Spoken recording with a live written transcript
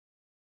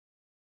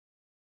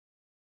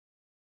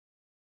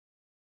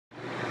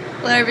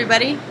Hello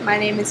everybody, my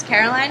name is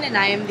Caroline and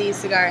I am the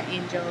Cigar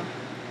Angel.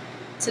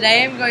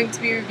 Today I'm going to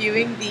be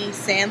reviewing the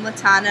San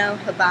Lotano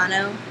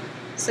Habano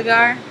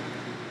cigar.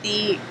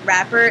 The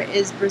wrapper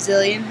is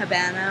Brazilian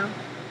Habano,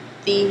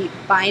 the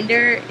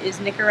binder is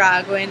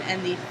Nicaraguan,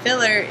 and the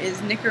filler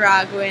is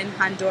Nicaraguan,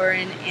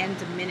 Honduran, and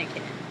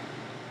Dominican.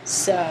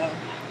 So,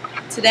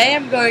 today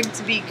I'm going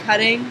to be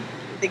cutting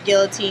the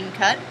guillotine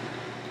cut,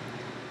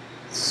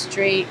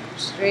 straight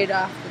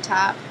off the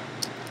top.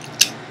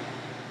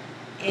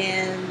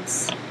 And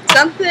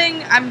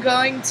something I'm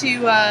going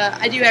to,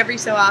 I do every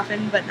so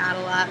often, but not a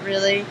lot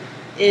really,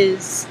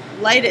 is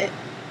light it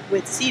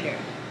with cedar.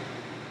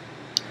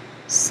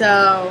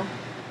 So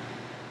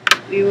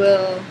we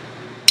will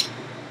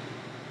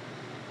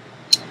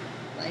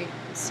light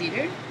the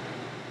cedar.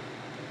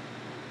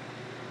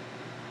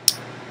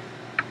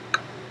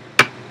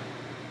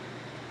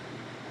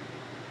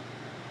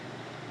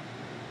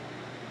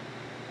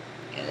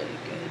 Get it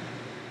good.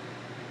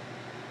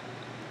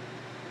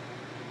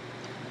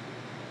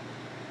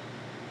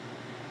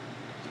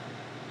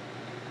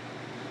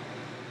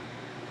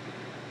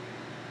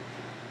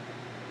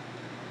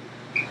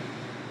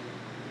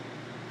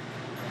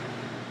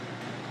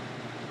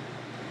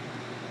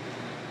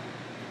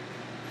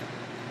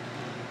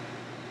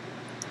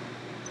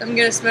 So I'm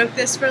going to smoke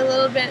this for a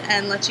little bit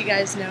and let you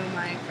guys know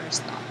my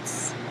first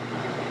thoughts.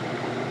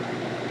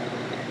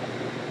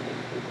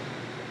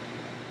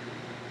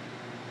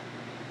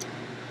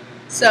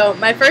 So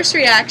my first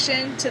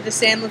reaction to the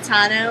San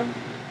Lotano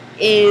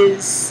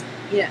is,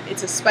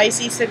 it's a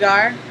spicy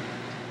cigar,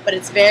 but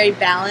it's very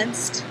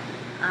balanced.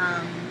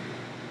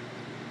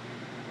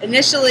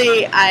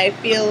 Initially, I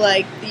feel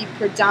like the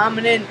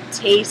predominant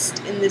taste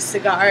in this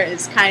cigar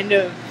is kind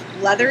of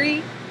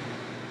leathery.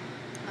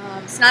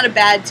 It's not a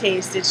bad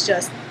taste, it's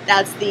just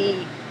that's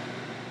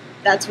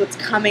what's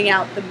coming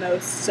out the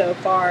most so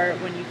far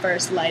when you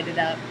first light it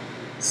up.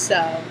 So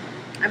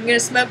I'm going to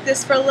smoke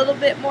this for a little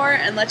bit more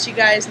and let you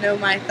guys know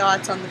my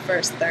thoughts on the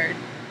first third.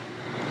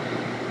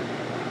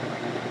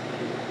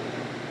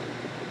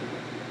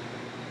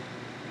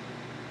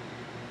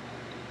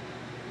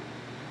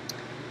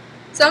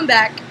 So I'm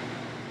back.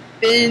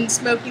 Been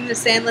smoking the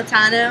San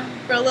Lotano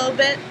for a little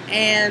bit,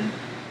 and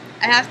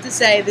I have to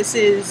say this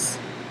is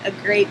a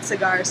great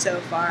cigar so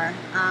far.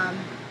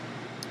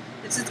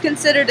 This is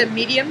considered a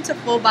medium to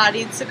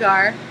full-bodied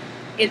cigar.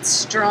 It's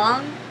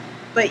strong,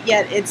 but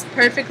yet it's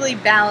perfectly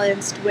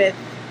balanced with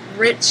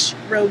rich,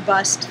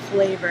 robust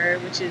flavor,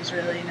 which is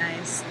really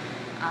nice.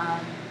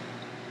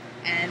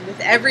 And with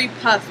every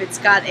puff, it's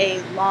got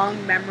a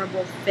long,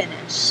 memorable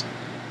finish.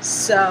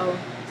 So,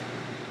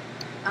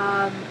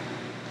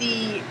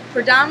 the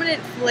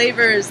predominant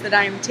flavors that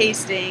I'm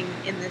tasting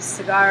in this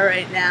cigar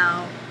right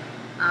now,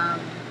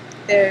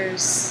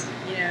 there's,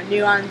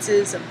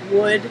 nuances of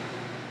wood,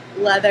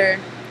 leather,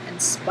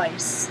 and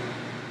spice.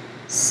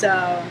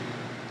 So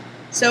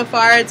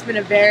far it's been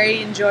a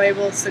very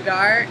enjoyable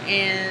cigar,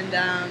 and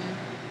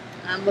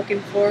I'm looking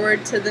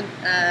forward to the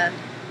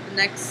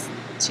next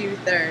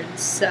 2/3.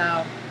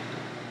 So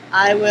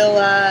I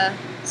will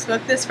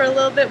smoke this for a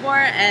little bit more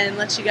and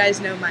let you guys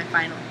know my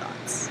final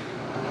thoughts.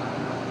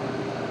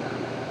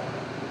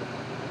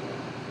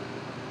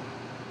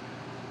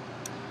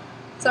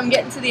 So I'm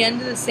getting to the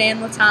end of the San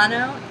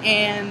Lotano,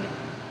 and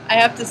I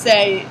have to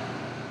say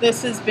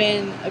this has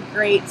been a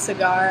great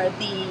cigar.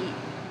 The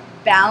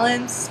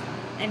balance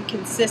and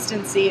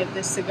consistency of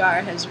this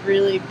cigar has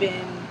really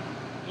been,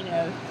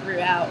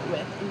 throughout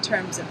in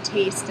terms of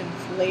taste and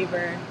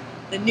flavor.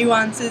 The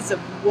nuances of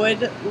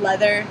wood,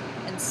 leather,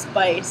 and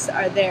spice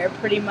are there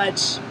pretty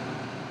much,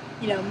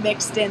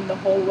 mixed in the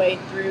whole way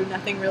through.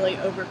 Nothing really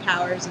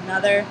overpowers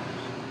another.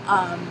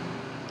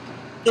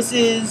 This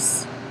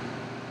is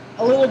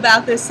a little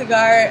about this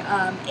cigar.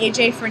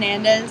 AJ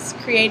Fernandez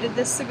created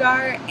this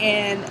cigar,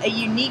 and a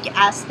unique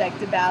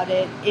aspect about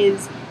it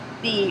is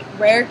the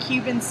rare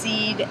Cuban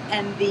seed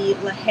and the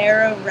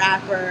Ligero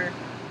wrapper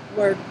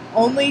were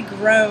only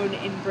grown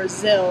in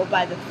Brazil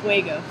by the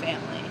Fuego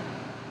family.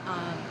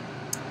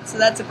 So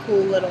that's a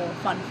cool little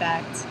fun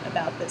fact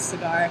about this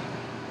cigar.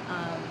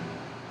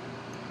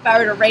 If I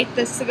were to rate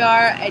this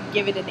cigar, I'd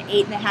give it an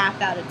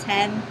 8.5 out of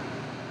 10.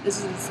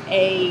 This is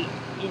a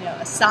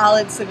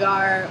solid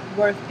cigar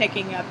worth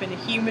picking up in a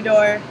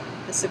humidor,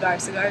 the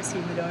Cigars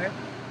humidor.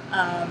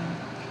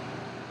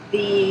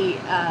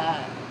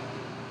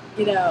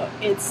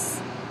 It's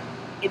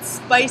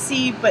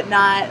spicy, but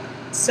not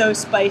so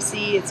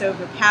spicy. It's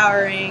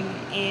overpowering,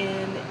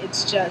 and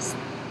it's just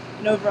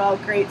an overall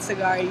great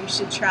cigar you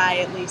should try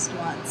at least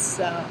once.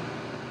 So,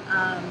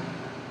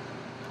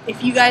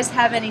 if you guys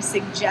have any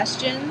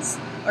suggestions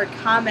or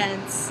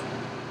comments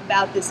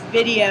about this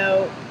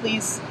video,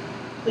 please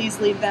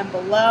leave them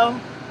below.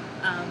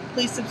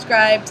 Please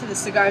subscribe to the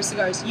Cigars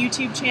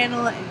YouTube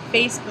channel and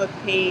Facebook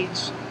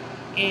page.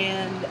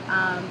 And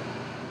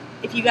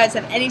if you guys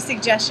have any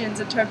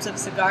suggestions in terms of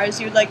cigars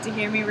you'd like to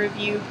hear me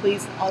review,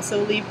 please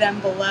also leave them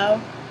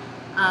below.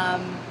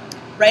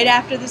 Right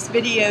after this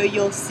video,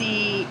 you'll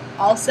see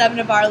all 7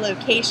 of our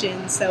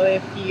locations. So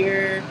if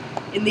you're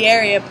in the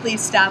area,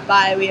 please stop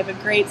by. We have a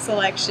great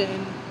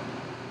selection,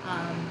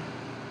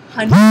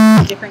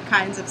 hundreds of different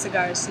kinds of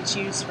cigars to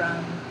choose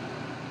from.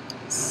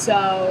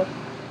 So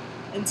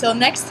until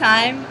next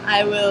time,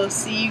 I will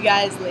see you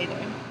guys later.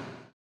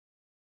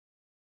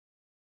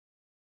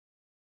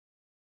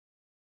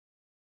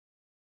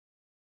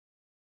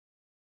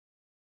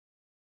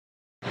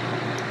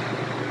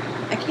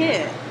 I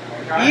can't.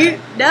 You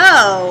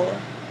no.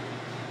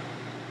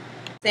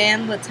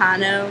 San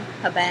Lotano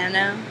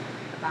Habano.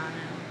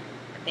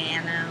 What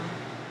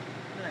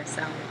do I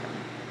sound like?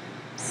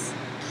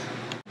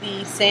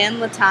 The San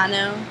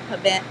Lotano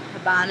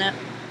Habano.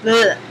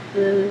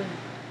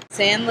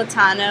 San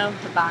Lotano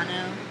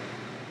Habano.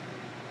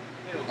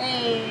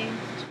 Hey.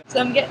 So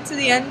I'm getting to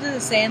the end of the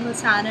San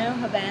Lotano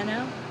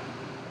Habano.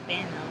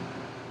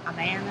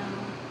 Habano.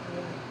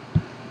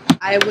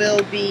 I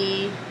will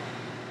be.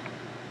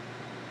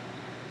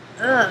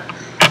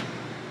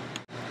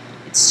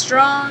 It's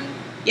strong,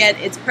 yet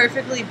it's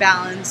perfectly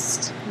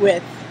balanced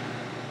with.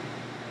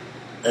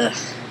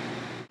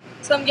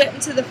 So I'm getting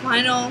to the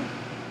final.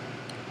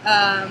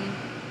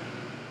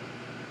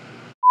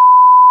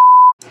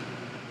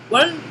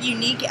 One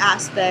unique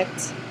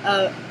aspect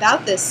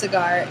about this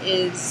cigar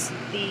is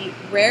the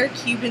rare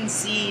Cuban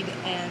seed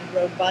and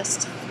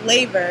robust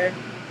flavor.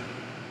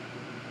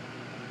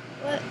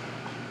 What?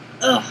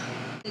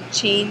 It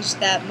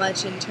changed that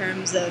much in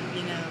terms of,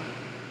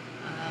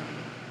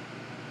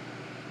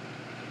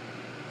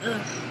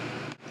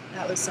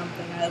 that was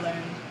something I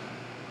learned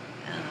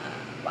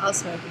while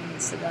smoking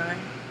this cigar.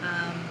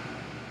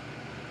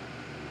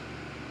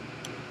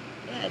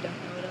 Yeah, I don't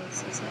know what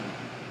else to say.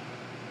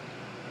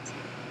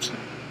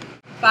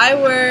 If I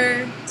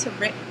were to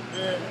rate,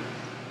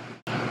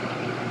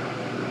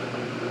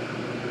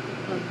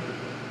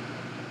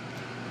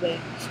 wait,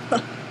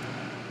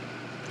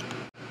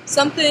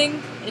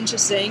 something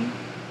interesting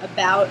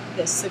about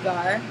this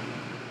cigar.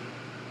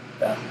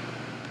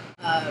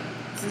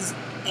 This is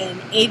an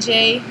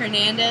AJ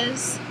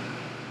Fernandez,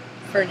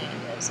 not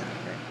Hernandez.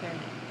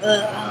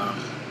 Look at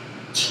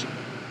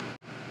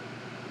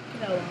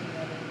how long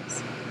that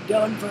is.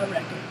 Going for a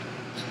record.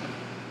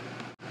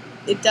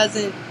 It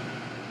doesn't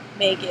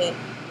make it.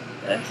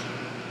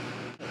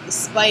 The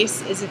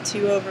spice isn't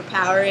too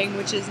overpowering,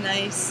 which is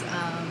nice.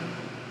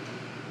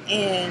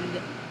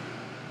 And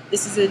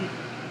this is an.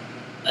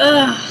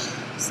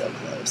 So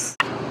close.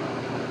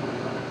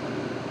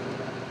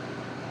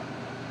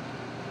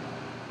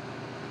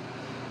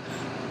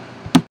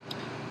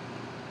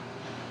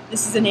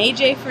 This is an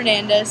AJ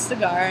Fernandez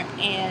cigar,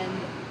 and